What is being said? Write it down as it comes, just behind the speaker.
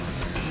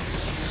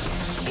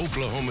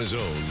Oklahoma's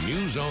own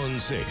News on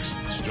 6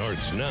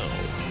 starts now.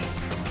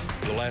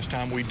 The last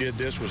time we did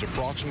this was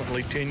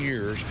approximately 10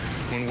 years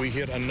when we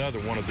hit another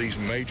one of these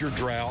major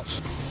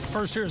droughts.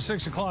 First here at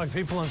 6 o'clock,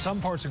 people in some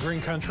parts of Green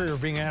Country are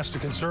being asked to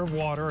conserve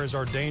water as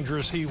our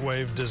dangerous heat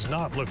wave does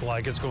not look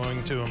like it's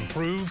going to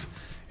improve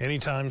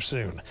anytime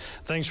soon.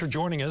 Thanks for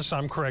joining us.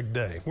 I'm Craig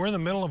Day. We're in the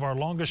middle of our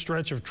longest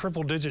stretch of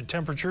triple-digit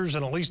temperatures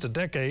in at least a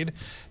decade.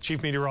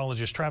 Chief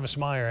Meteorologist Travis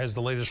Meyer has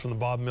the latest from the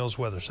Bob Mills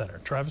Weather Center.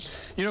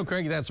 Travis? You know,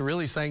 Craig, that's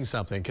really saying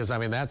something because, I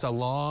mean, that's a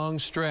long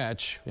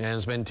stretch, and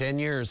it's been 10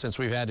 years since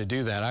we've had to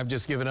do that. I've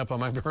just given up on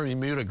my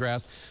Bermuda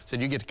grass,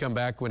 said you get to come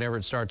back whenever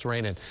it starts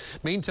raining.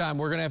 Meantime,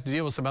 we're going to have to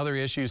deal with some other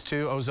issues,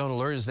 too. Ozone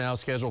alert is now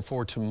scheduled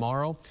for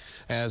tomorrow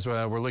as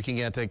we're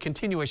looking at a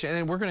continuation,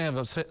 and we're going to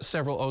have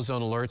several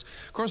ozone alerts.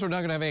 Of course, we're not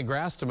going to have any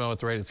grass to mow at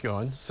the rate it's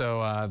going,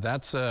 so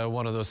that's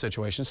one of those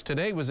situations.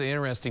 Today was an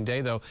interesting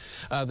day, though.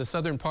 The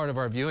southern part of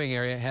our viewing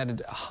area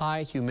had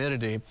high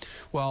humidity.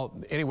 Well,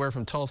 anywhere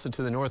from Tulsa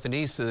to the north and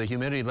east, the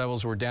humidity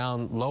levels were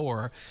down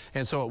lower,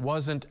 and so it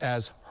wasn't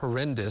as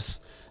horrendous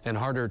and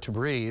harder to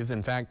breathe.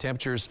 In fact,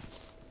 temperatures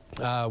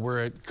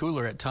were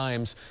cooler at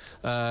times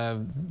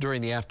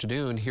during the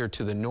afternoon here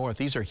to the north.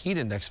 These are heat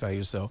index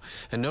values, though.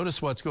 And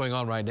notice what's going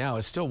on right now.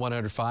 It's still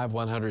 105,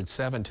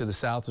 107 to the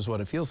south is what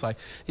it feels like.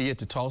 You get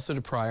to Tulsa,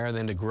 to Pryor, and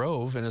then to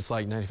Grove, and it's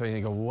like 95. And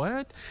you go,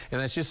 what? And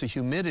that's just the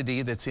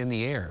humidity that's in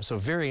the air. So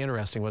very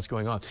interesting what's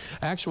going on.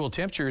 Actual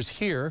temperatures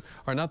here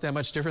are not that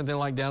much different than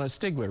like down at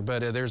Stigler,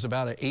 but there's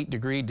about an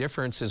 8-degree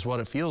difference is what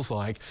it feels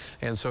like.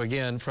 And so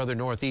again, further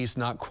northeast,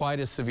 not quite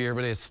as severe,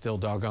 but it's still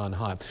doggone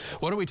hot.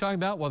 What are we talking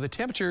about? Well, the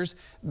temperatures,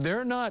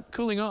 they're not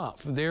cooling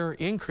off. They're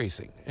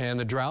increasing, and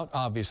the drought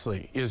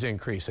obviously is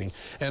increasing.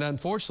 And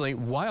unfortunately,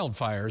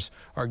 wildfires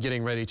are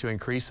getting ready to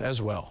increase as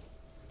well.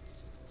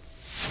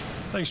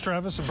 Thanks,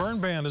 Travis. A burn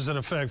ban is in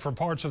effect for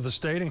parts of the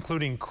state,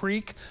 including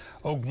Creek,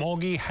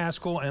 Okmulgee,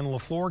 Haskell, and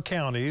LaFleur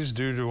counties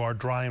due to our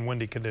dry and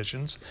windy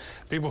conditions.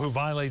 People who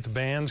violate the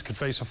bans could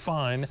face a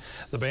fine.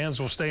 The bans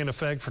will stay in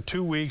effect for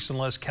 2 weeks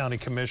unless county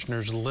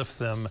commissioners lift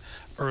them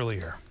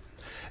earlier.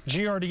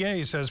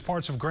 GRDA says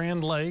parts of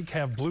Grand Lake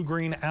have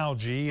blue-green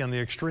algae, and the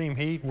extreme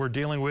heat we're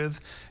dealing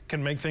with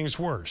can make things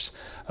worse.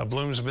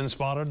 Blooms have been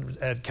spotted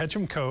at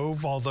Ketchum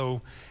Cove,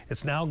 although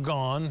it's now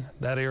gone.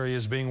 That area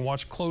is being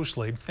watched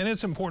closely, and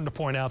it's important to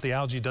point out the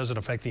algae doesn't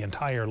affect the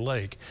entire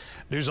lake.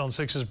 News on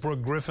 6's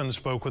Brooke Griffin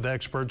spoke with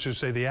experts who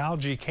say the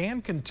algae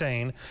can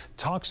contain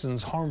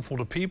toxins harmful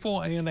to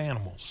people and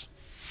animals.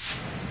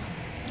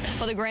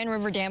 Well, the Grand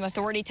River Dam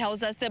Authority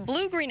tells us that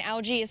blue-green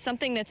algae is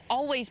something that's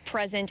always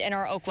present in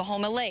our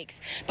Oklahoma lakes.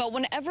 But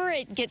whenever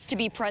it gets to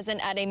be present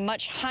at a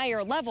much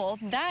higher level,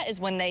 that is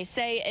when they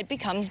say it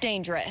becomes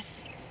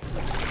dangerous.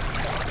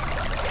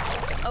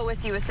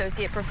 OSU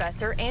Associate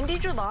Professor Andy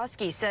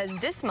Jolosky says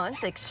this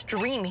month's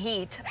extreme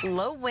heat,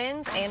 low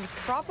winds, and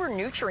proper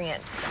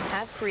nutrients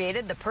have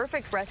created the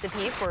perfect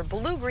recipe for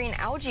blue-green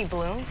algae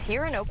blooms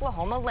here in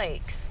Oklahoma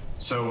lakes.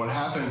 So what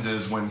happens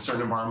is when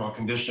certain environmental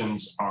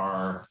conditions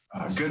are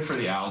good for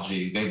the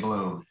algae, they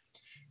bloom.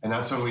 And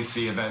that's when we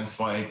see events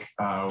like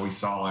we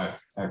saw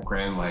at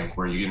Grand Lake,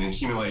 where you get an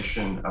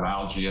accumulation of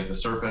algae at the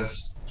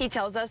surface. He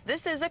tells us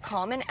this is a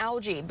common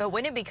algae, but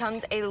when it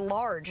becomes a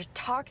large,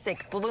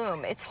 toxic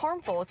bloom, it's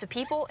harmful to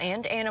people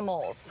and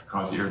animals.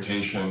 Cause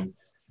irritation.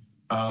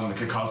 It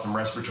could cause some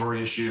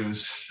respiratory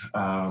issues,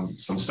 some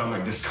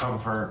stomach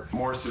discomfort,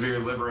 more severe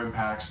liver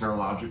impacts,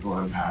 neurological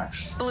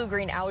impacts.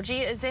 Blue-green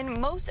algae is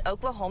in most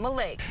Oklahoma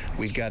lakes.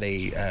 We've got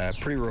a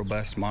pretty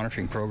robust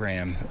monitoring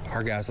program.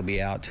 Our guys will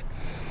be out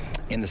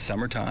in the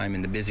summertime,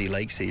 in the busy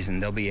lake season.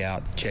 They'll be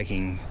out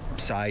checking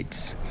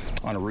sites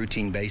on a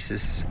routine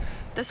basis.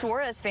 The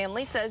Suarez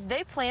family says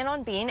they plan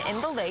on being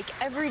in the lake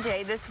every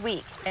day this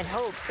week and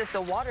hopes if the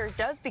water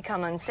does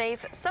become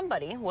unsafe,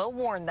 somebody will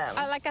warn them.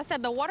 Like I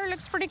said, the water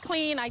looks pretty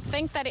clean. I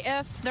think that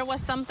if there was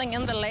something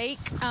in the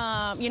lake,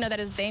 that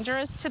is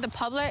dangerous to the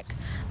public,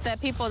 the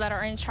people that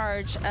are in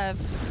charge of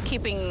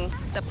keeping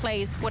the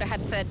place would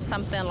have said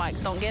something like,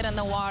 don't get in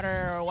the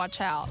water or watch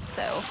out.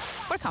 So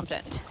we're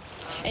confident.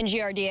 And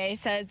GRDA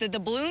says that the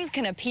blooms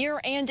can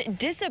appear and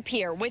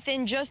disappear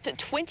within just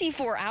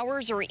 24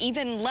 hours or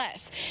even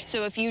less.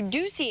 So if you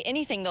do see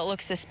anything that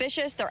looks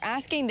suspicious, they're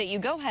asking that you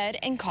go ahead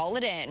and call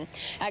it in.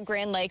 At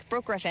Grand Lake,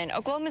 Brooke Griffin,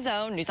 Oklahoma's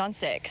own News on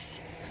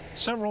 6.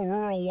 Several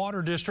rural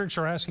water districts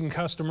are asking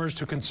customers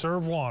to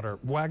conserve water.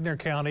 Wagner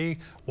County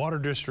Water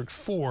District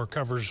 4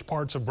 covers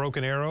parts of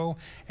Broken Arrow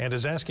and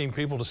is asking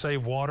people to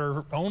save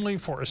water only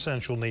for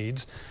essential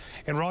needs.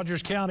 In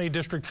Rogers County,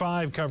 District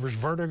 5 covers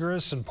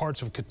Verdigris and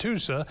parts of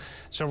Catoosa.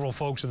 Several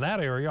folks in that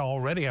area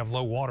already have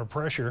low water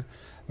pressure.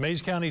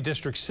 Mays County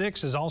District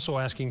 6 is also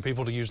asking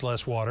people to use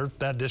less water.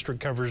 That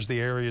district covers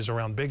the areas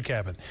around Big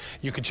Cabin.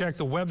 You can check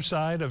the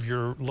website of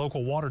your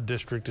local water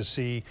district to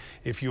see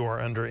if you are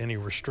under any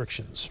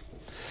restrictions.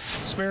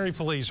 Sperry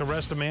police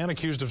arrest a man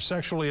accused of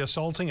sexually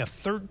assaulting a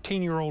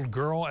 13-year-old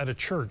girl at a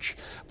church.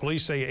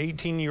 Police say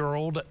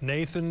 18-year-old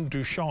Nathan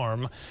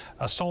Ducharme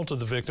assaulted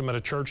the victim at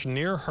a church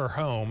near her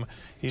home.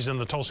 He's in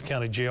the Tulsa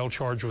County Jail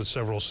charged with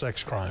several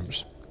sex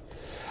crimes.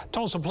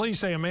 Tulsa police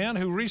say a man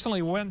who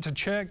recently went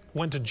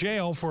to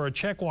jail for a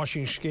check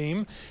washing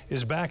scheme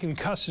is back in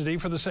custody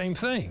for the same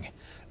thing.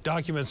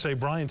 Documents say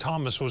Brian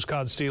Thomas was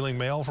caught stealing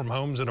mail from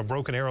homes in a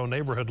Broken Arrow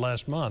neighborhood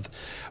last month.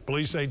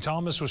 Police say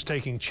Thomas was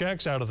taking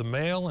checks out of the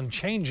mail and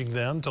changing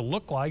them to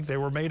look like they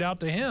were made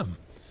out to him.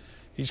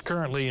 He's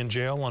currently in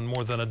jail on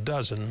more than a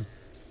dozen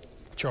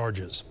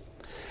charges.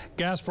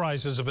 Gas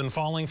prices have been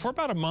falling for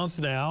about a month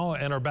now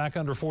and are back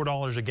under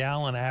 $4 a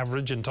gallon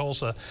average in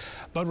Tulsa.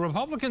 But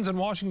Republicans in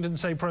Washington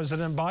say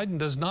President Biden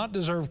does not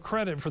deserve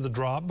credit for the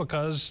drop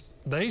because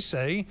they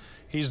say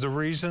he's the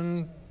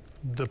reason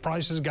the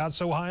prices got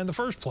so high in the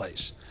first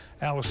place.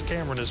 Alex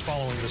Cameron is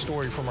following the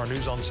story from our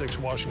News on 6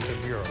 Washington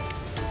bureau.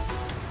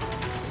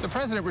 The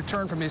president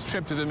returned from his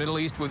trip to the Middle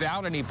East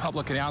without any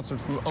public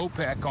announcement from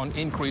OPEC on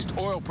increased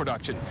oil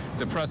production.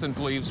 The president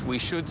believes we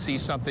should see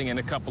something in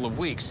a couple of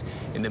weeks.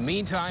 In the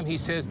meantime, he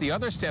says the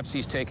other steps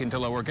he's taken to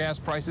lower gas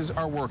prices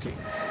are working.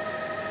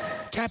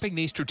 Tapping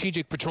the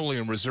Strategic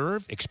Petroleum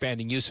Reserve,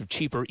 expanding use of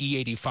cheaper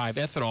E85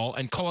 ethanol,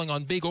 and calling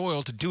on big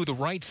oil to do the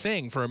right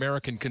thing for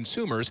American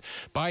consumers,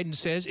 Biden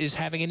says is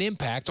having an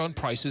impact on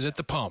prices at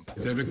the pump.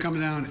 They've been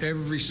coming down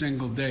every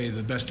single day, to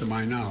the best of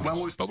my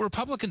knowledge. But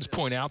Republicans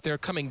point out they're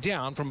coming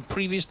down from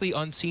previously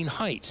unseen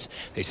heights.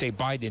 They say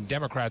Biden and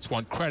Democrats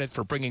want credit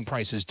for bringing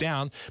prices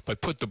down,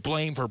 but put the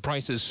blame for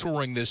prices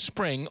soaring this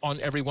spring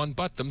on everyone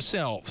but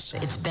themselves.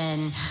 It's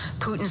been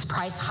Putin's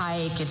price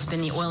hike. It's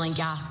been the oil and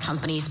gas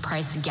companies'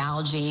 price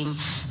gouging.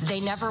 They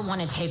never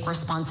want to take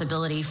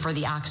responsibility for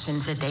the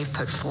actions that they've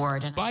put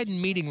forward. Biden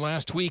meeting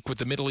last week with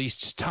the Middle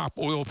East's top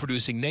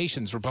oil-producing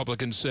nations,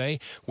 Republicans say,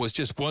 was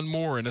just one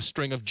more in a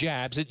string of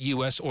jabs at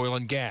U.S. oil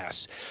and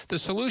gas. The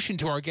solution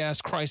to our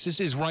gas crisis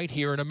is right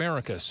here in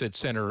America, said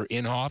Senator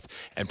Inhofe,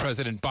 and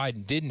President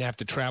Biden didn't have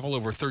to travel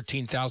over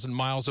 13,000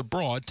 miles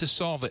abroad to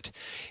solve it.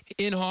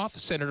 Inhofe,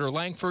 Senator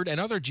Langford,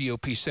 and other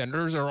GOP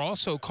senators are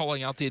also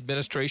calling out the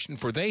administration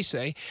for, they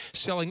say,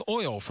 selling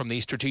oil from the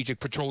Strategic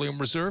Petroleum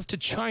Reserve to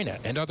China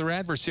and other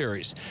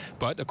adversaries.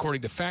 But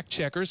according to fact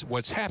checkers,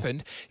 what's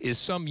happened is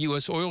some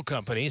U.S. oil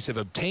companies have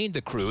obtained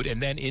the crude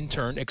and then in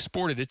turn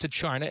exported it to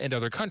China and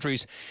other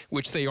countries,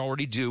 which they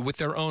already do with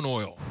their own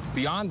oil.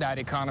 Beyond that,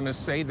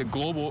 economists say the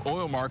global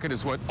oil market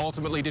is what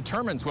ultimately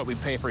determines what we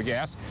pay for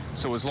gas.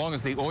 So as long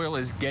as the oil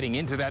is getting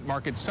into that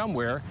market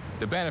somewhere,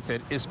 the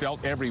benefit is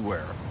felt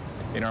everywhere.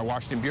 In our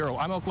Washington bureau,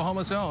 I'm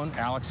Oklahoma's own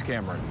Alex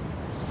Cameron.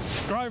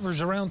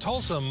 Drivers around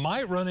Tulsa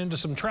might run into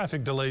some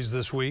traffic delays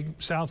this week.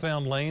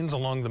 Southbound lanes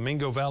along the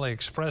Mingo Valley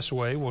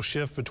Expressway will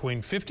shift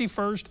between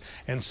 51st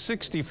and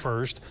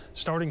 61st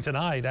starting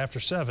tonight after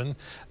 7.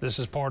 This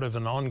is part of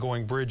an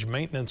ongoing bridge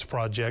maintenance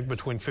project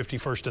between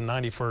 51st and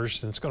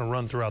 91st, and it's going to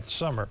run throughout the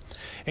summer.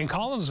 In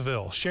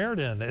Collinsville,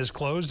 Sheridan is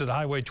closed at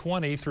Highway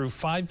 20 through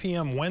 5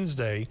 p.m.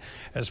 Wednesday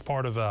as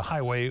part of a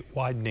highway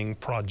widening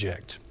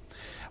project.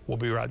 We'll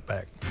be right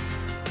back.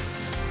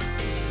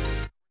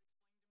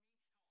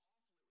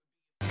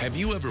 Have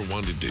you ever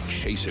wanted to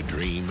chase a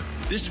dream?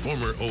 This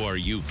former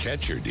ORU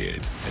catcher did,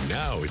 and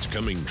now it's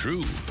coming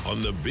true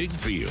on the big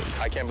field.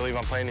 I can't believe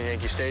I'm playing in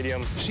Yankee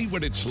Stadium. See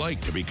what it's like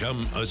to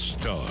become a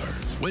star.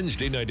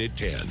 Wednesday night at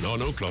 10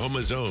 on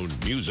Oklahoma's own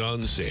News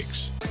on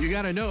 6. You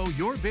got to know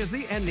you're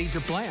busy and need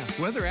to plan.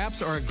 Weather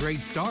apps are a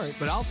great start,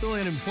 but I'll fill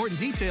in important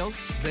details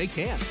they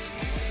can't.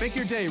 Make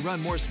your day run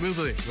more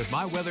smoothly with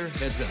My Weather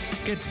Heads Up.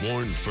 Get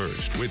warned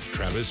first with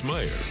Travis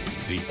Meyer,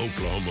 the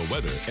Oklahoma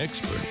weather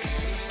expert.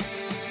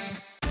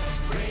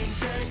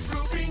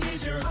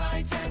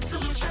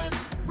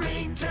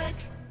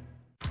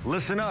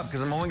 Listen up,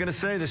 because I'm only going to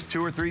say this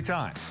 2 or 3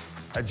 times.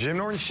 At Jim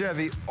Norton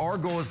Chevy, our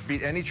goal is to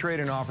beat any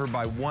trade-in offer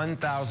by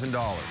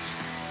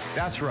 $1,000.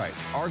 That's right.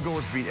 Our goal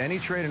is to beat any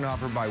trade-in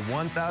offer by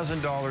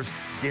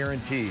 $1,000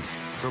 guaranteed.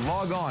 So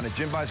log on at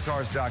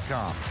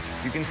JimBuysCars.com.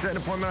 You can set an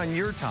appointment on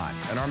your time,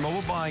 and our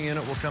mobile buying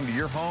unit will come to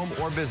your home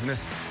or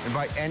business and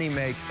buy any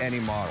make, any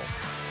model.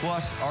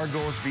 Plus, our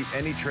goal is to beat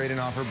any trade-in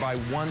offer by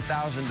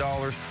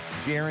 $1,000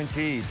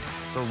 guaranteed.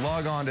 So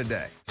log on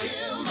today.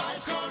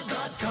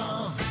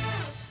 JimBuysCars.com.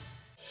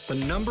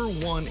 The number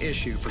one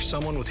issue for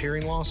someone with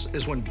hearing loss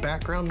is when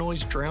background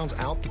noise drowns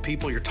out the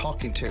people you're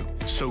talking to.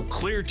 So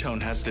Cleartone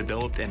has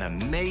developed an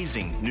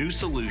amazing new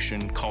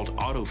solution called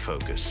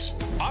autofocus.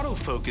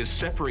 Autofocus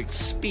separates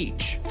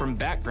speech from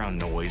background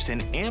noise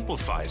and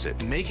amplifies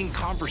it, making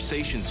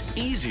conversations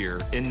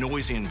easier in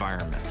noisy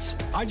environments.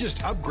 I just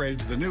upgraded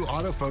to the new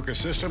autofocus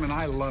system and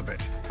I love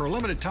it. For a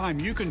limited time,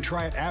 you can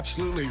try it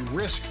absolutely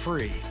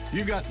risk-free.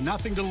 You've got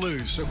nothing to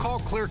lose, so call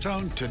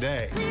Cleartone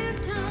today.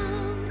 Cleartone.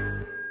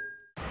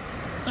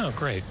 Oh,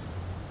 great.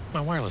 My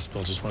wireless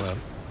bill just went up.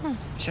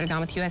 Should have gone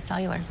with U.S.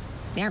 Cellular.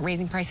 They aren't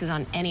raising prices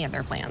on any of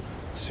their plans.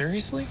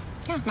 Seriously?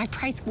 Yeah, my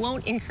price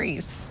won't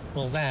increase.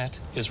 Well, that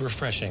is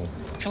refreshing.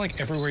 I feel like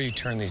everywhere you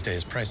turn these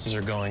days, prices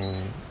are going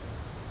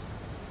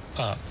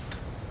up.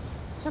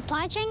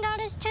 Supply chain got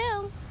us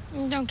too.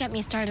 Don't get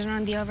me started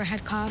on the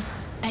overhead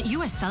cost. At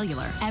U.S.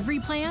 Cellular, every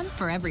plan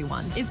for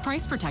everyone is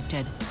price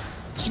protected.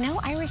 You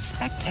know, I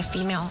respect a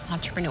female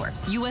entrepreneur.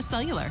 U.S.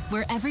 Cellular,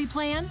 where every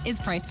plan is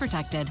price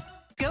protected.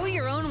 Go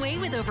your own way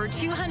with over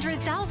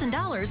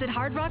 $200,000 at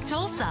Hard Rock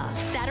Tulsa.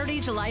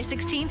 Saturday, July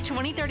 16th,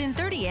 23rd, and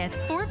 30th,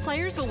 4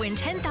 players will win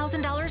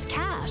 $10,000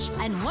 cash,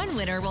 and 1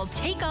 winner will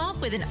take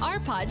off with an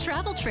RPod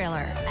travel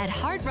trailer at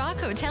Hard Rock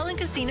Hotel and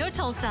Casino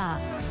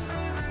Tulsa.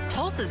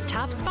 Tulsa's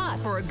top spot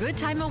for a good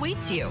time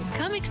awaits you.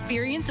 Come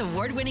experience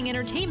award-winning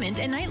entertainment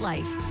and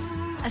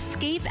nightlife.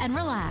 Escape and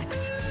relax.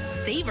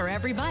 Savor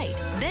every bite,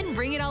 then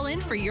bring it all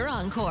in for your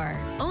encore.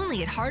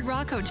 Only at Hard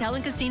Rock Hotel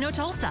and Casino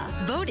Tulsa.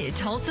 Voted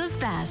Tulsa's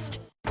best.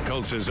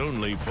 Tulsa's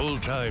only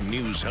full-time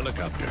news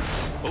helicopter.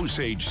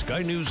 Osage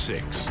Sky News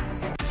 6.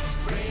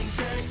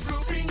 Rain-Tech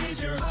Roofing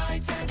is your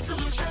high-tech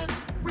solution.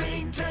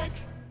 Rain-Tech.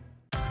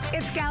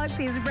 It's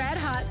Galaxy's Red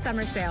Hot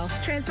Summer Sale.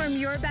 Transform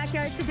your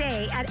backyard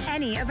today at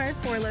any of our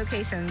 4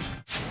 locations.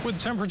 With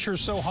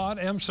temperatures so hot,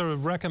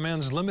 EMSA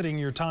recommends limiting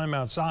your time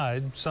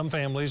outside. Some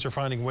families are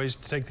finding ways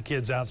to take the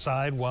kids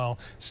outside while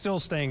still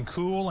staying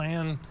cool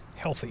and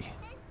healthy.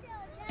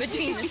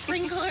 Between the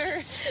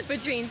sprinkler,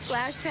 between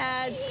splash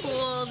pads,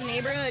 pools,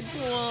 neighborhood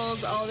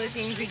pools, all the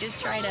things, we just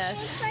try to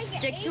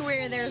stick to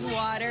where there's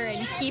water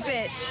and keep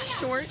it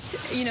short,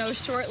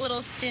 short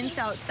little stints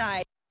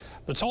outside.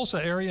 The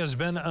Tulsa area has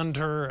been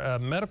under a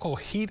medical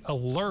heat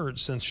alert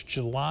since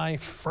July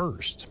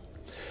 1st.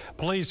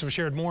 Police have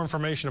shared more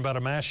information about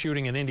a mass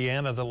shooting in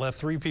Indiana that left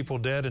 3 people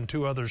dead and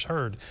 2 others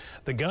hurt.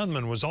 The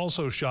gunman was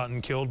also shot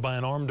and killed by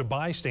an armed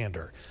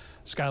bystander.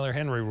 Skylar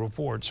Henry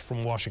reports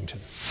from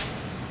Washington.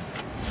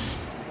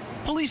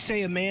 Police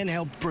say a man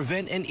helped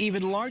prevent an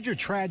even larger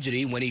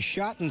tragedy when he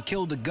shot and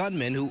killed a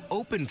gunman who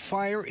opened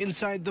fire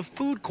inside the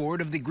food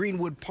court of the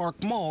Greenwood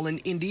Park Mall in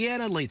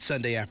Indiana late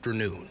Sunday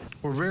afternoon.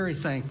 We're very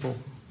thankful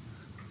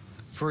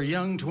for a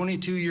young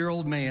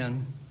 22-year-old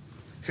man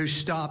who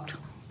stopped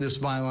this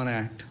violent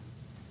act.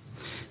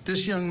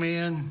 This young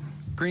man,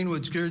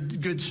 Greenwood's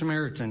Good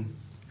Samaritan,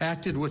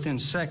 acted within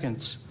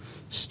seconds,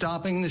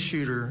 stopping the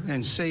shooter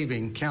and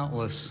saving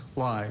countless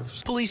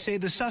lives. Police say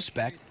the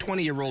suspect,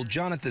 20-year-old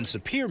Jonathan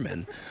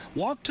Sapirman,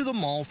 walked to the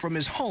mall from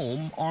his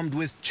home armed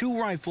with 2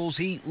 rifles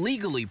he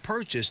legally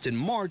purchased in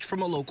March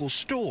from a local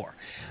store,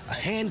 a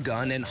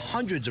handgun and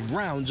hundreds of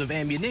rounds of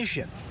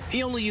ammunition.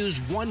 He only used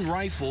 1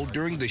 rifle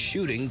during the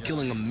shooting,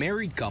 killing a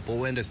married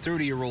couple and a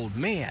 30-year-old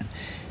man,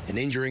 and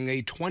injuring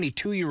a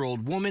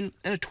 22-year-old woman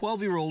and a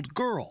 12-year-old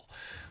girl.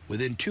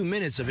 Within 2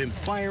 minutes of him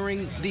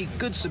firing, the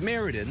Good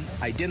Samaritan,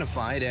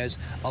 identified as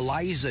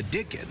Eliza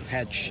Dickin,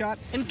 had shot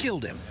and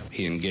killed him.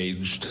 He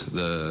engaged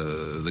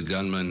the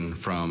gunman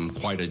from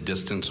quite a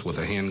distance with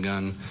a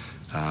handgun,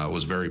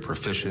 was very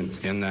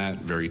proficient in that,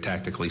 very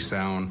tactically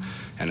sound,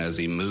 and as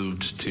he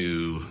moved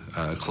to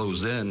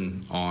close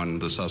in on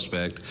the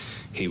suspect,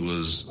 he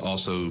was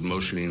also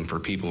motioning for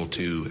people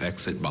to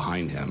exit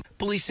behind him.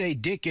 Police say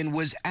Dickin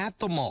was at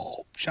the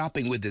mall,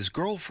 shopping with his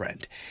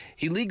girlfriend.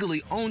 He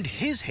legally owned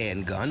his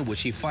handgun,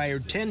 which he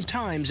fired 10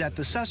 times at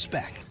the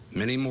suspect.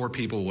 Many more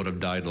people would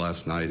have died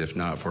last night if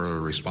not for a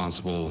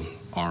responsible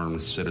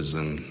armed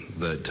citizen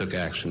that took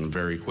action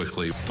very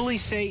quickly.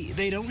 Police say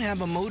they don't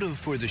have a motive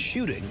for the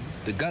shooting.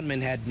 The gunman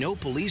had no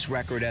police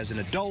record as an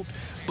adult,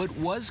 but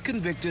was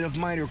convicted of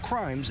minor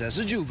crimes as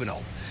a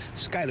juvenile.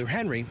 Skylar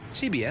Henry,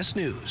 CBS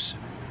News.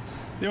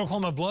 The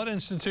Oklahoma Blood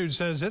Institute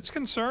says it's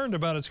concerned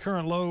about its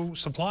current low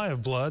supply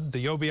of blood.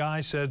 The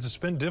OBI says it's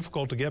been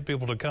difficult to get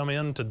people to come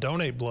in to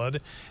donate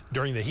blood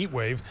during the heat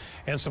wave,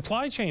 and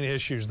supply chain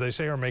issues, they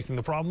say, are making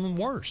the problem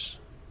worse.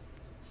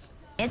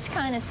 It's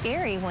kind of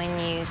scary when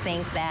you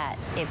think that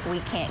if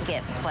we can't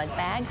get blood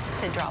bags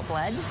to draw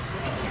blood,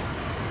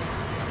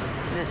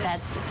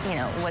 that's,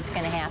 what's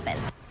going to happen.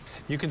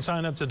 You can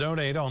sign up to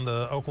donate on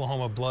the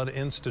Oklahoma Blood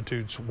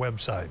Institute's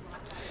website.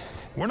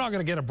 We're not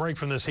going to get a break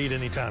from this heat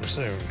anytime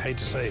soon. Hate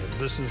to say it.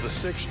 This is the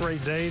 6th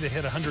straight day to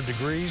hit 100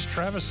 degrees.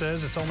 Travis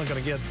says it's only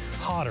going to get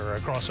hotter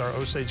across our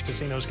Osage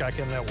Casino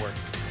Skycam network.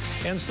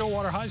 And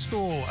Stillwater High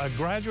School, a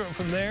graduate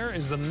from there,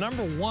 is the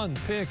 #1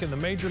 pick in the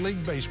Major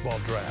League Baseball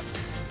draft.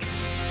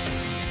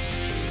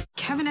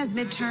 Kevin has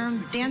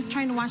midterms, Dan's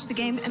trying to watch the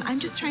game, and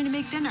I'm just trying to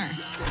make dinner.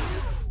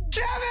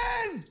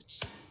 Kevin!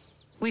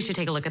 We should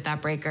take a look at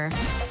that breaker.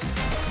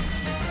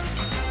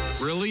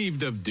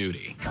 Relieved of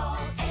duty. Call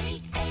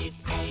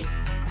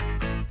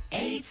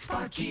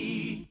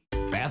 888-8-SPARKY.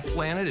 Bath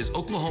Planet is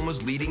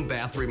Oklahoma's leading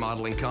bath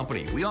remodeling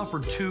company. We offer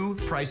 2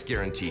 price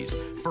guarantees.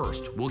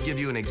 First, we'll give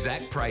you an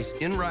exact price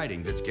in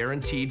writing that's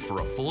guaranteed for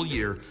a full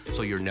year,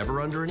 so you're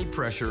never under any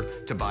pressure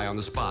to buy on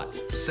the spot.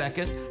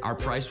 Second, our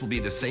price will be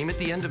the same at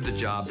the end of the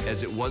job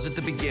as it was at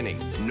the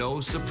beginning.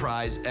 No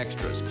surprise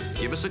extras.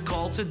 Give us a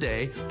call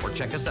today or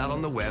check us out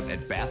on the web at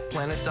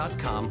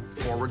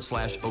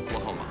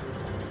bathplanet.com/Oklahoma.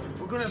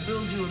 We're going to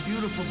build you a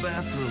beautiful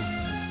bathroom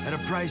at a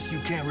price you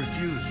can't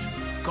refuse.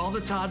 Call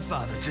the Todd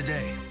Father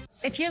today.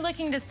 If you're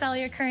looking to sell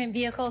your current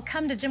vehicle,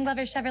 come to Jim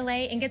Glover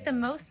Chevrolet and get the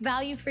most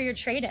value for your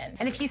trade-in.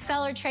 And if you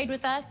sell or trade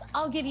with us,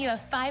 I'll give you a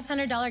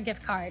 $500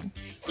 gift card.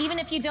 Even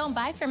if you don't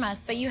buy from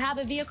us, but you have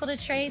a vehicle to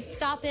trade,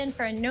 stop in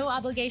for a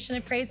no-obligation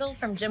appraisal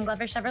from Jim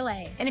Glover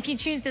Chevrolet. And if you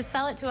choose to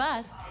sell it to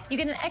us, you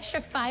get an extra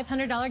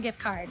 $500 gift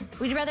card.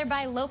 We'd rather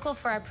buy local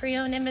for our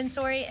pre-owned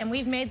inventory, and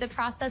we've made the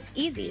process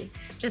easy.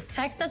 Just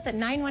text us at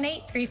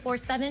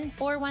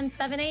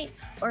 918-347-4178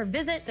 or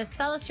visit the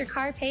Sell Us Your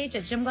Car page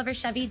at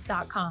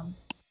jimgloverchevy.com.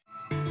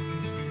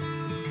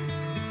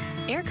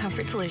 Air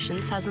Comfort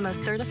Solutions has the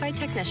most certified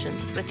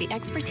technicians with the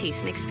expertise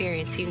and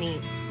experience you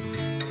need.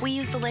 We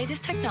use the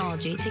latest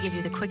technology to give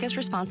you the quickest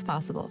response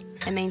possible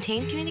and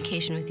maintain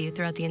communication with you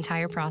throughout the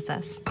entire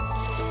process.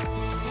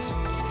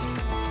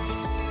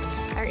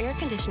 Our air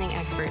conditioning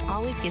expert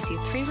always gives you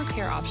 3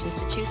 repair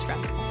options to choose from.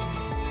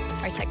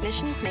 Our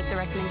technicians make the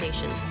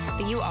recommendations,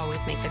 but you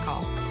always make the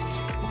call.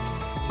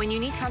 When you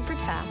need comfort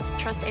fast,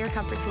 trust Air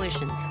Comfort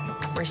Solutions,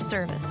 where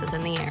service is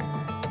in the air.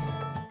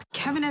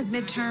 Kevin has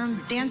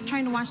midterms, Dan's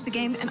trying to watch the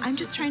game, and I'm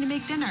just trying to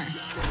make dinner.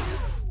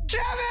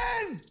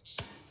 Kevin!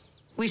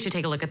 We should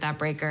take a look at that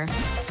breaker.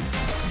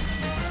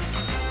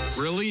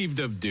 Relieved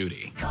of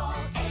duty. Call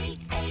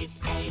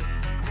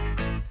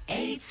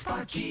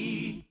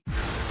 888-8-SPARKY.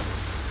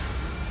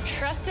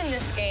 Trust in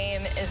this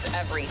game is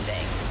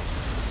everything.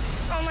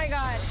 Oh my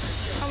God.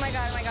 Oh my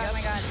God, oh my God, oh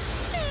my God.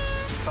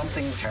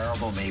 Something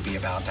terrible may be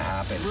about to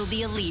happen. Will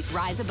the elite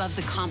rise above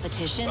the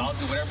competition? I'll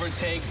do whatever it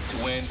takes to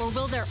win. Or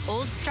will their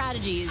old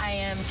strategies... I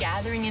am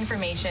gathering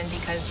information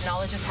because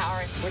knowledge is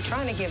power. We're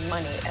trying to give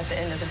money at the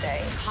end of the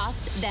day.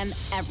 ...cost them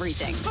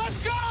everything. Let's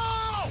go!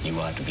 You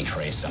will have to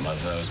betray some of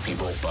those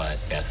people, but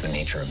that's the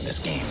nature of this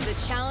game. The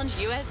Challenge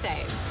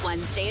USA,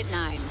 Wednesday at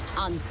 9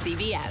 on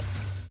CBS.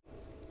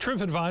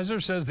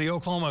 TripAdvisor says the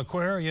Oklahoma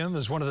Aquarium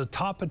is one of the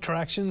top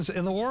attractions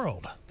in the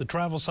world. The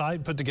travel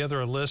site put together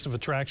a list of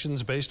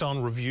attractions based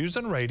on reviews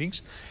and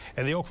ratings,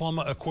 and the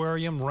Oklahoma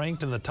Aquarium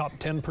ranked in the top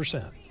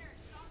 10%.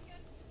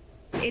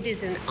 It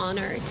is an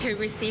honor to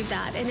receive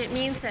that, and it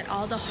means that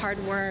all the hard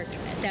work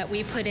that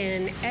we put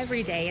in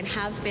every day and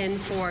have been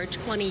for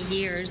 20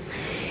 years,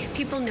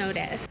 people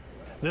notice.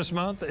 This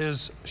month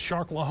is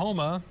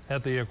Sharklahoma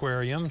at the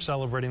aquarium,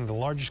 celebrating the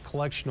largest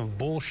collection of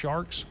bull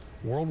sharks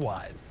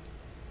worldwide.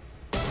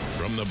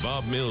 From the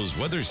Bob Mills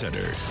Weather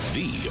Center,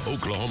 the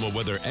Oklahoma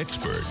weather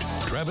expert,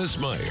 Travis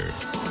Meyer.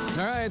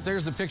 All right,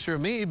 there's a picture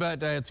of me,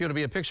 but it's going to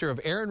be a picture of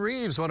Aaron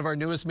Reeves, one of our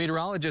newest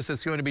meteorologists,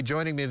 is going to be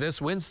joining me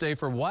this Wednesday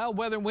for Wild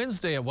Weather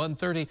Wednesday at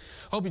 1:30.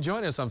 Hope you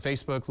join us on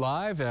Facebook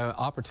Live.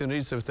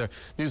 Opportunities with the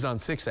News on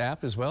 6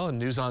 app as well, and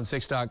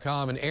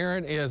newson6.com. And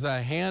Aaron is a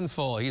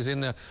handful. He's in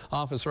the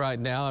office right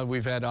now, and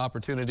we've had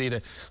opportunity to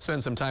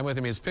spend some time with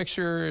him. His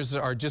pictures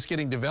are just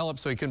getting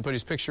developed, so he couldn't put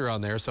his picture on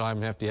there, so I'm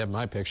going to have to have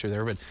my picture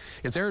there. But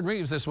it's Aaron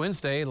Reeves this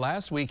Wednesday.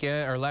 Last week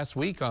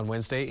on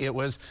Wednesday, it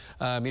was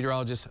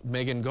meteorologist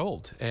Megan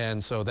Gold.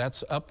 And so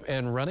that's up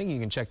and running. You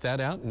can check that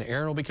out, and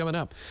Aaron will be coming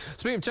up.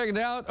 Speaking of checking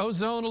it out,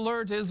 ozone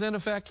alert is in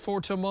effect for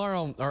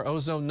tomorrow. Our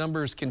ozone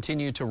numbers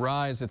continue to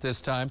rise at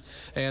this time,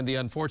 and the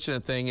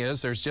unfortunate thing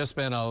is there's just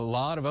been a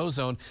lot of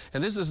ozone,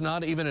 and this is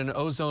not even an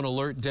ozone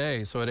alert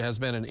day, so it has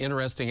been an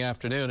interesting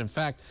afternoon. In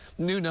fact,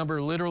 new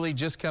number literally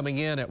just coming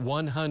in at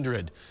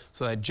 100.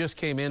 So that just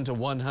came into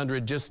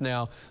 100 just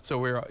now, so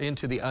we're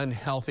into the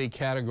unhealthy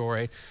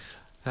category.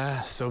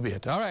 So be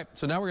it. All right,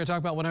 so now we're going to talk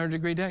about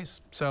 100-degree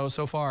days. So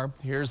far,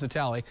 here's the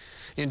tally.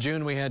 In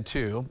June, we had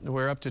 2.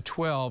 We're up to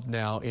 12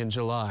 now in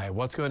July.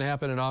 What's going to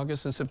happen in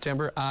August and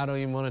September? I don't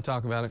even want to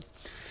talk about it.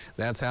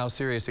 That's how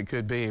serious it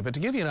could be. But to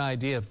give you an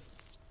idea,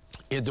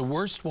 the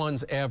worst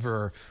ones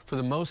ever for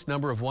the most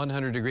number of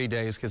 100-degree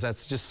days, because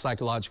that's just a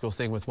psychological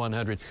thing with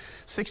 100,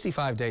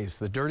 65 days,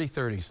 the dirty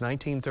 30s,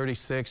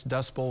 1936,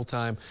 Dust Bowl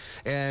time,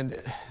 and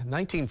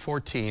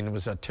 1914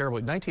 was a terrible,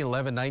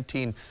 1911,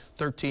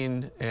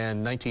 1913,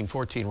 and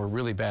 1914 were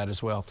really bad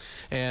as well.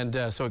 And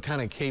so it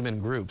kind of came in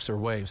groups or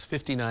waves,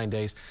 59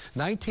 days.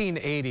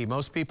 1980,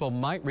 most people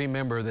might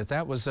remember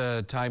that was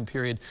a time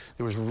period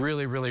that was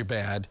really, really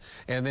bad.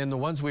 And then the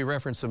ones we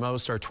reference the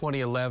most are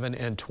 2011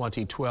 and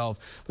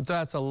 2012. But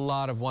that's a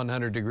lot of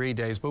 100-degree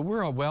days, but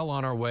we're well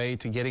on our way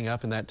to getting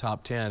up in that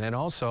top 10. And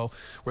also,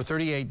 we're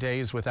 38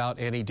 days without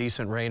any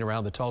decent rain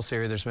around the Tulsa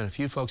area. There's been a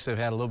few folks that have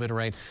had a little bit of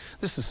rain.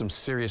 This is some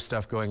serious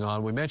stuff going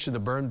on. We mentioned the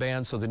burn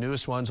ban, so the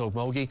newest ones,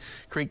 Okmulgee,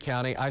 Creek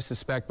County. I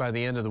suspect by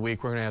the end of the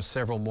week, we're going to have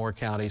several more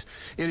counties.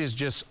 It is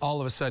just, all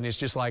of a sudden, it's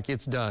just like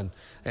it's done.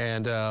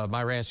 And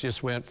my ranch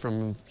just went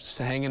from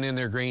hanging in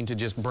there green to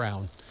just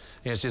brown.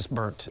 It's just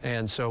burnt,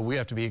 and so we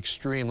have to be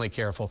extremely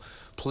careful.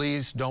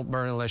 Please don't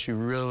burn unless you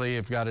really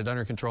have got it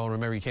under control. And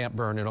remember, you can't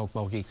burn in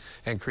Okmulgee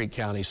and Creek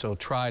County, so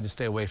try to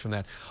stay away from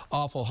that.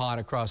 Awful hot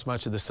across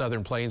much of the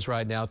southern plains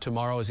right now.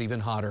 Tomorrow is even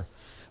hotter.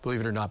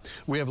 believe it or not.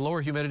 We have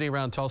lower humidity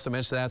around Tulsa. I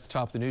mentioned that at the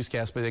top of the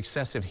newscast, but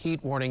excessive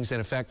heat warnings in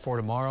effect for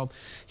tomorrow.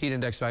 Heat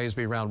index values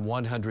will be around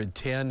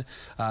 110,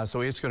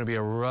 so it's going to be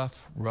a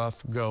rough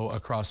go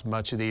across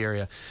much of the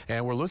area.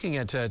 And we're looking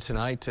at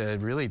tonight,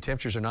 really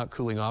temperatures are not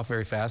cooling off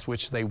very fast,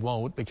 which they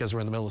won't because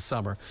we're in the middle of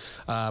summer.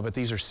 But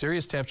these are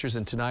serious temperatures,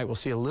 and tonight we'll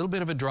see a little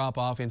bit of a drop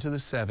off into the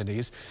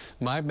 70s.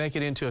 Might make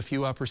it into a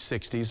few upper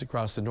 60s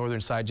across the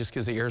northern side just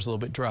because the air is a little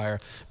bit drier,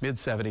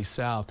 mid-70s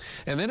south.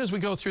 And then as we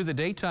go through the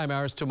daytime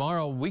hours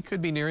tomorrow, we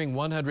could be nearing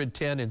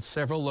 110 in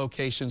several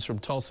locations from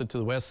Tulsa to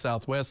the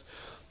west-southwest.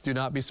 Do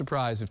not be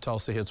surprised if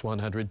Tulsa hits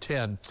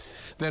 110.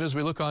 Then as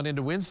we look on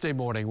into Wednesday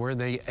morning, we're in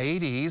the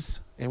 80s,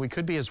 and we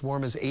could be as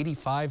warm as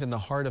 85 in the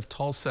heart of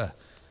Tulsa.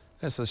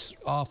 That's just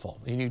awful,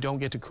 and you don't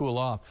get to cool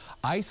off.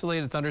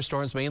 Isolated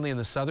thunderstorms mainly in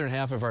the southern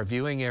half of our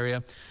viewing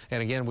area.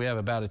 And again, we have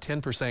about a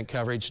 10%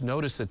 coverage.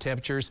 Notice the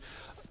temperatures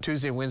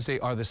Tuesday and Wednesday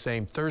are the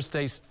same.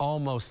 Thursday's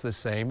almost the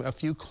same. A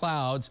few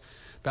clouds,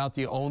 about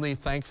the only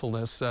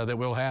thankfulness that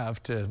we'll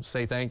have to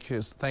say thank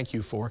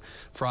you for.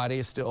 Friday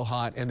is still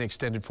hot, and the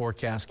extended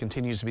forecast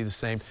continues to be the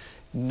same.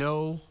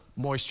 No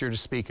moisture to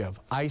speak of.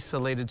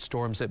 Isolated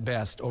storms at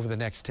best over the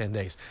next 10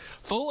 days.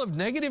 Full of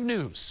negative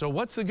news. So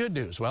what's the good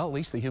news? Well, at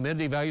least the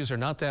humidity values are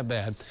not that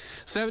bad.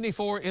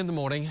 74 in the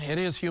morning. It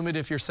is humid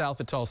if you're south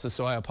of Tulsa,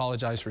 so I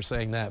apologize for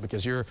saying that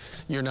because you're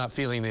not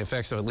feeling the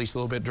effects of at least a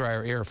little bit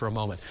drier air for a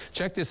moment.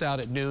 Check this out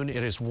at noon.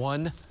 It is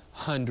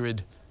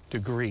 100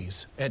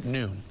 degrees at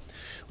noon.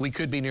 We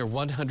could be near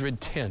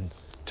 110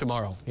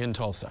 tomorrow in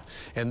Tulsa.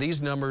 And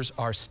these numbers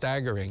are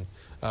staggering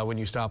when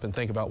you stop and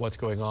think about what's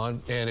going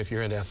on. And if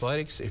you're into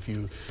athletics, if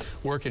you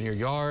work in your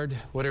yard,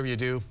 whatever you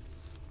do,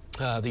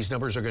 these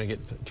numbers are going to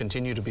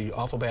continue to be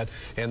awful bad.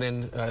 And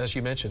then, as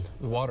you mentioned,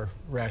 the water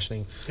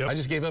rationing. Yep. I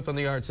just gave up on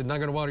the yard. Said, not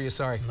going to water you,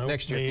 sorry. Nope,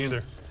 next year. Me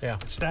either. Yeah.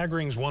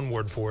 Staggering's one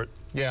word for it.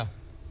 Yeah.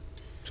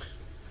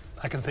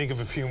 I can think of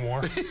a few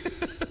more.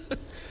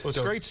 Well, it's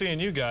great seeing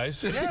you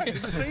guys. Yeah, good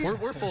to see you.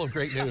 We're full of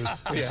great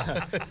news.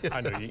 Yeah.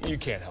 I know, you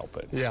can't help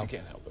it. Yeah. You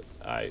can't help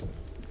it.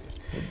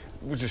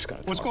 We're just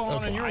going to What's going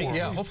on in your world?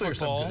 Yeah, hopefully there's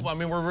something good. I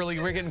mean,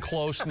 we're getting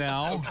close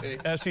now. Okay.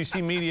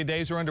 SEC Media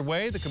Days are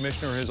underway. The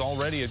commissioner has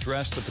already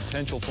addressed the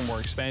potential for more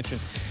expansion.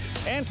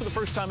 And for the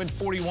first time in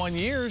 41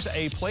 years,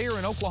 a player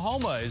in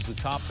Oklahoma is the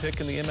top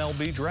pick in the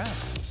MLB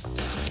draft.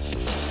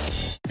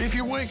 If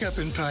you wake up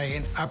in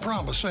pain, I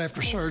promise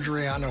after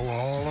surgery I know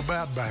all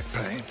about back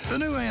pain. The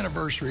new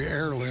Anniversary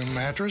Heirloom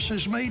mattress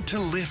is made to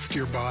lift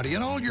your body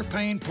and all your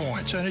pain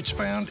points, and it's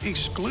found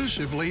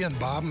exclusively in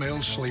Bob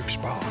Mills Sleep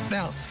Spa.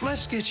 Now,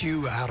 let's get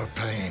you out of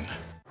pain.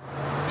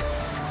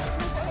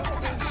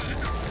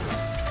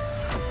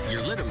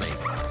 Your litter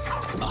mates,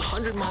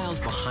 100 miles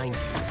behind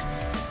you.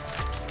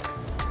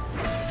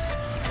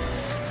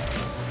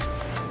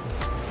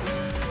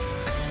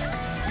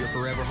 Your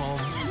forever home,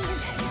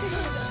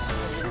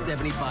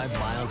 75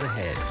 miles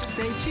ahead.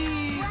 Say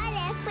cheese.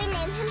 What if we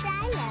name him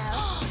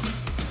Dino?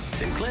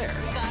 Sinclair,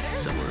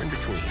 somewhere in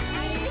between.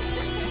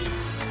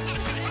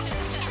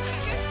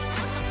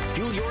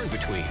 Fuel your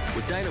in-between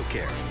with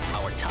DinoCare,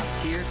 our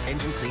top-tier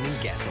engine cleaning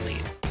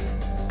gasoline.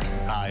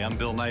 Hi, I'm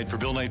Bill Knight for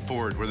Bill Knight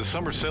Ford, where the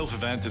summer sales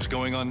event is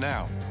going on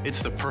now.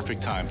 It's the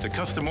perfect time to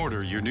custom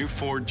order your new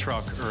Ford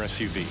truck or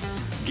SUV.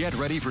 Get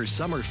ready for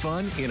summer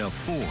fun in a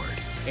Ford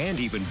and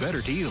even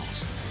better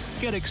deals.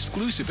 Get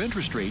exclusive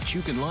interest rates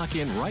you can lock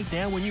in right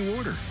now when you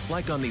order,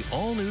 like on the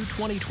all-new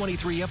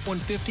 2023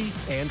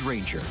 F-150 and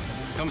Ranger.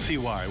 Come see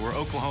why. We're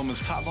Oklahoma's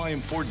top volume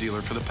Ford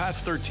dealer for the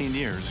past 13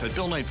 years at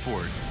Bill Knight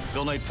Ford,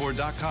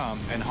 BillKnightFord.com,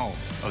 and home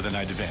of the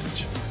Knight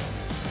Advantage.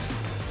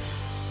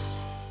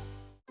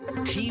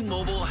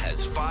 T-Mobile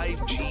has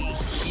 5G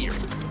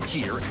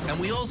here, and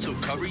we also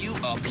cover you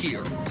up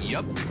here.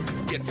 Yup.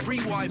 Get free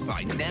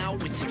Wi-Fi now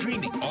with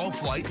streaming all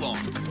flight long.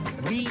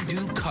 We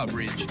do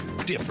coverage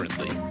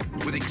differently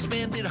with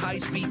expanded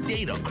high-speed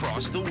data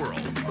across the world.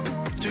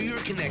 So you're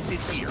connected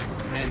here,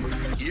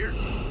 and here,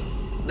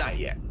 not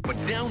yet. But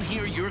down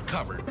here, you're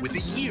covered with a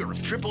year of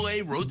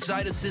AAA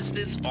roadside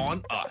assistance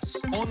on us.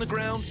 On the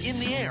ground, in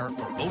the air,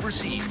 or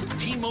overseas,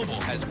 T-Mobile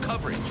has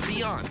coverage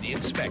beyond the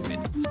expected.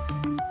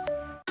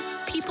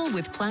 People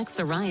with plaque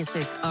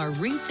psoriasis are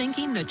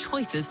rethinking the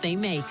choices they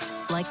make,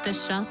 like the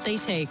shot they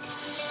take,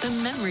 the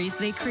memories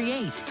they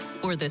create,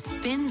 or the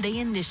spin they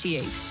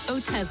initiate.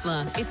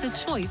 Otezla, it's a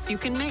choice you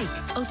can make.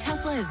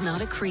 Otezla is not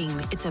a cream.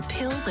 It's a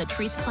pill that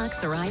treats plaque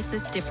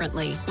psoriasis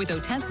differently. With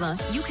Otezla,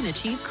 you can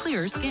achieve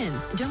clearer skin.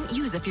 Don't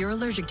use if you're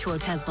allergic to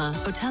Otezla.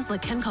 Otezla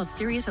can cause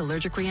serious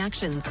allergic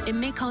reactions. It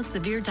may cause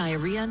severe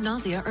diarrhea,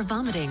 nausea, or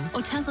vomiting.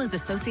 Otezla is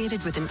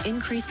associated with an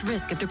increased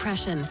risk of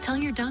depression. Tell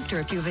your doctor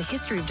if you have a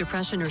history of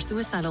depression or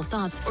suicidal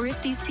thoughts, or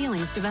if these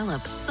feelings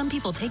develop. Some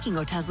people taking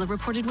Otezla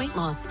reported weight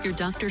loss. Your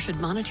doctor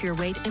should monitor your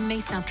weight and may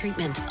stop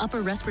treatment.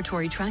 Upper respiratory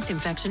tract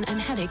infection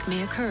and headache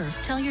may occur.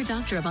 Tell your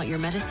doctor about your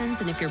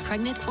medicines and if you're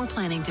pregnant or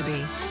planning to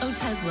be.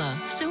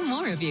 Otezla, show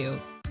more of you.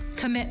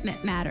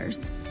 Commitment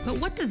matters. But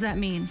what does that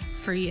mean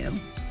for you?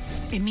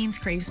 It means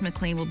Graves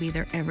McLean will be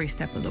there every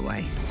step of the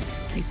way.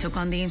 They took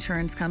on the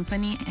insurance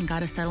company and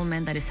got a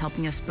settlement that is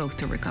helping us both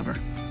to recover.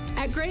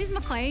 At Grays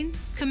McLean,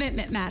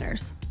 commitment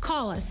matters.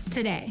 Call us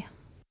today.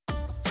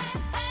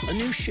 A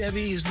new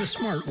Chevy is the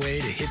smart way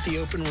to hit the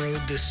open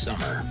road this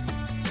summer.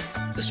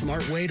 The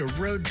smart way to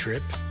road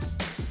trip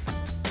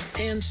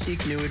and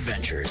seek new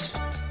adventures.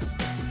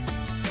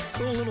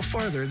 Go a little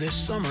farther this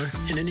summer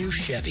in a new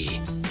Chevy.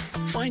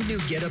 Find new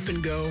get up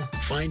and go,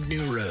 find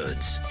new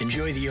roads.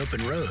 Enjoy the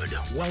open road.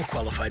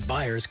 Well-qualified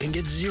buyers can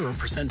get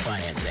 0%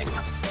 financing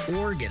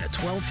or get a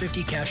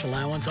 $1,250 cash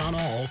allowance on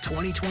all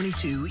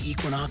 2022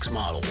 Equinox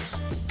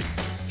models.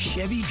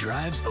 Chevy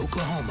drives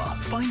Oklahoma.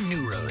 Find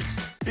new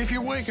roads. If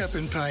you wake up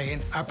in pain,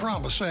 I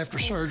promise after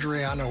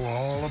surgery I know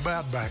all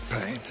about back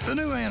pain. The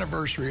new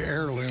Anniversary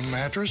Heirloom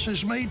mattress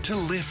is made to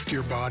lift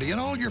your body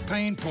and all your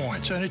pain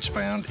points, and it's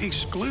found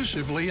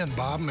exclusively in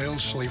Bob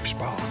Mills Sleep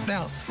Spa.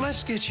 Now,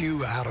 let's get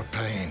you out of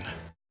pain.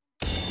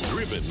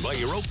 Driven by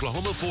your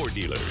Oklahoma Ford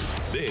dealers,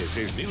 this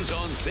is News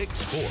on 6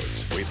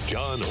 Sports with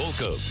John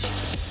Holcomb.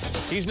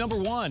 He's number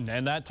one,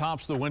 and that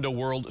tops the Window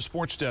World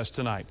Sports Desk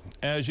tonight.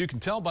 As you can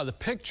tell by the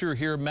picture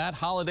here, Matt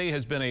Holliday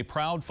has been a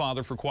proud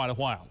father for quite a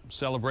while,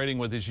 celebrating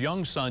with his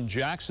young son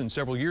Jackson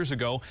several years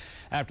ago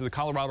after the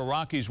Colorado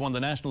Rockies won the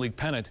National League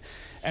pennant,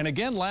 and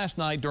again last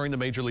night during the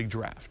Major League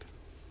Draft.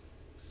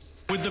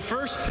 With the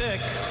first pick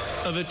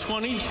of the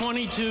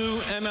 2022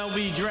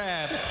 MLB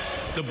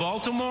Draft, the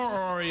Baltimore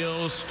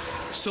Orioles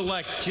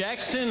select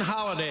Jackson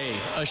Holliday,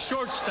 a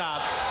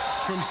shortstop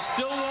from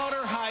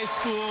Stillwater High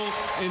School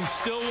in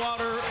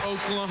Stillwater,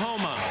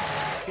 Oklahoma.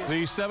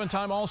 The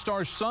seven-time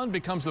All-Star son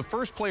becomes the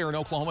first player in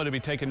Oklahoma to be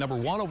taken number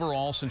one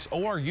overall since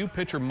ORU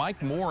pitcher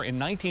Mike Moore in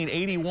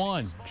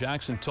 1981.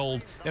 Jackson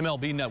told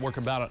MLB Network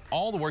about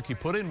all the work he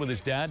put in with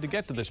his dad to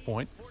get to this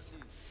point.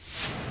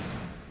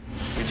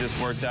 We just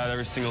worked out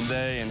every single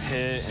day and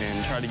hit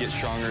and tried to get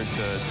stronger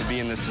to be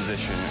in this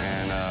position,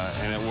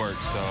 and it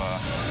worked. So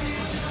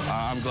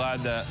I'm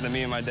glad that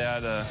me and my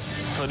dad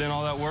put in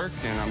all that work,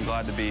 and I'm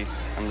glad to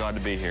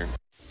be here.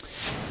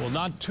 Well,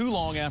 not too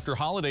long after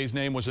Holliday's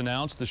name was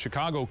announced, the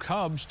Chicago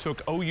Cubs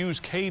took OU's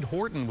Cade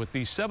Horton with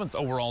the 7th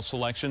overall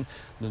selection.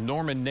 The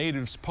Norman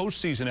native's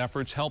postseason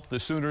efforts helped the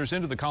Sooners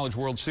into the College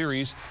World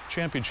Series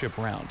championship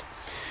round.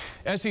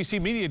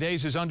 SEC Media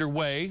Days is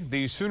underway.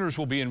 The Sooners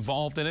will be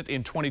involved in it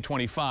in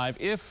 2025,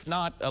 if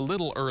not a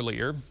little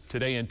earlier.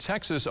 Today in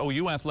Texas,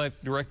 OU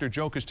Athletic Director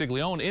Joe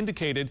Castiglione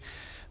indicated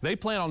they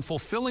plan on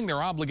fulfilling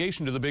their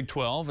obligation to the Big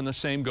 12, and the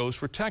same goes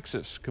for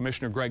Texas.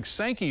 Commissioner Greg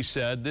Sankey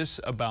said this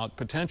about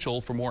potential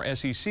for more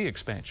SEC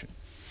expansion.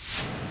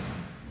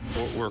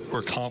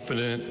 We're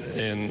confident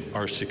in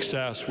our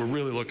success. We're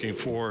really looking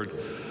forward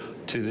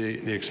to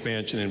the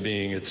expansion and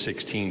being at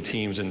 16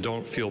 teams, and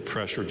don't feel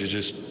pressure to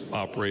just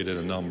operate at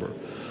a number.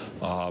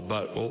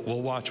 But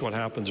we'll watch what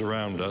happens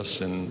around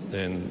us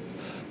and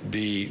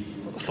be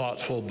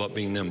thoughtful but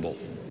be nimble.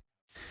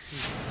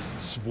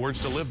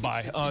 Words to live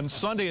by. On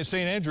Sunday at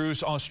St.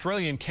 Andrews,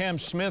 Australian Cam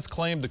Smith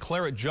claimed the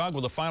Claret Jug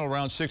with a final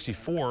round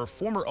 64.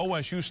 Former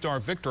OSU star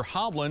Victor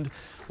Hovland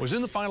was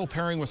in the final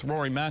pairing with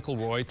Rory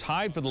McIlroy,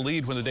 tied for the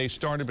lead when the day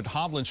started, but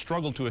Hovland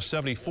struggled to a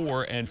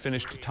 74 and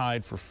finished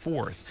tied for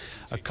 4th.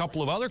 A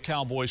couple of other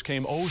Cowboys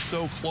came oh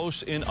so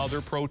close in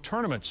other pro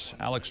tournaments.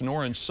 Alex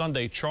Noren's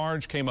Sunday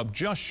charge came up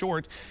just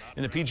short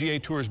in the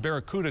PGA Tour's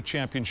Barracuda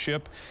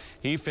Championship.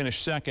 He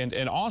finished 2nd,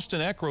 and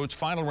Austin Eckroat's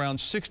final round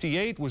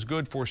 68 was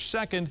good for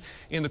 2nd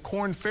in the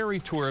Korn Ferry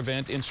Tour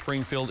event in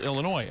Springfield,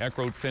 Illinois.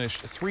 Eckroat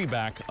finished 3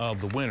 back of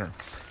the winner.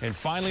 And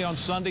finally on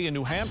Sunday in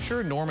New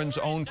Hampshire, Norman's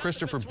own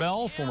Christopher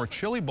Bell, former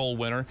Chili Bowl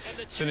winner,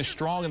 finished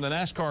strong in the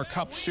NASCAR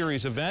Cup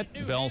Series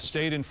event. Bell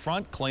stayed in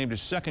front, claimed his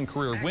 2nd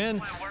career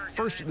win,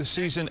 first of the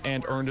season,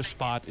 and earned a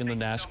spot in the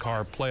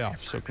NASCAR playoffs.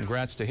 So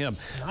congrats to him.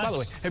 Nice. By the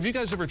way, have you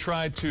guys ever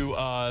tried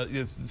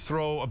to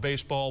throw a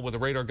baseball with a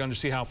radar gun to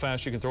see how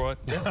fast you can throw it?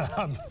 Yeah.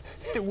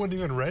 It wouldn't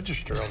even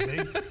register on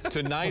me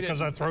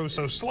because I throw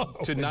so slow.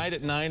 Tonight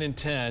at 9 and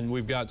 10,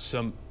 we've got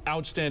some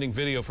outstanding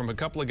video from a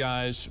couple of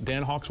guys.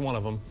 Dan Hawk's one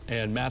of them,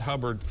 and Matt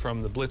Hubbard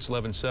from the Blitz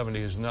 1170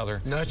 is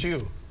another. Not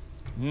you.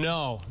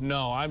 No,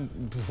 I'm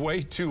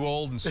way too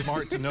old and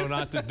smart to know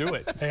not to do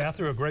it. Hey, I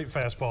threw a great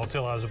fastball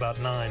until I was about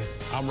 9.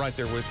 I'm right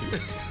there with you.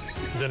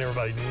 Then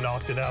everybody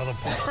knocked it out of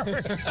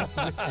the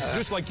park.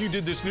 Just like you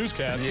did this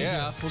newscast.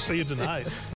 Yeah. We'll see you tonight.